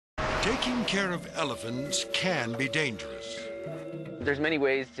Taking care of elephants can be dangerous. There's many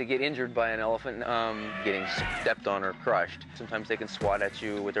ways to get injured by an elephant, getting stepped on or crushed. Sometimes they can swat at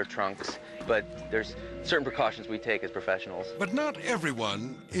you with their trunks, but there's certain precautions we take as professionals. But not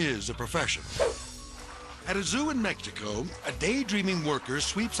everyone is a professional. At a zoo in Mexico, a daydreaming worker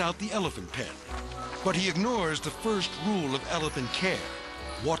sweeps out the elephant pen. But he ignores the first rule of elephant care.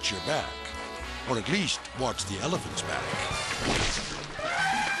 Watch your back. Or at least watch the elephant's back.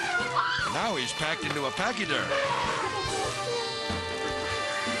 Now he's packed into a pachyderm.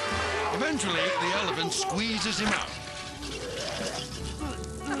 Eventually, the elephant squeezes him out.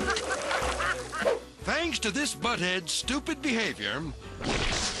 Thanks to this butthead's stupid behavior,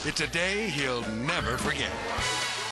 it's a day he'll never forget.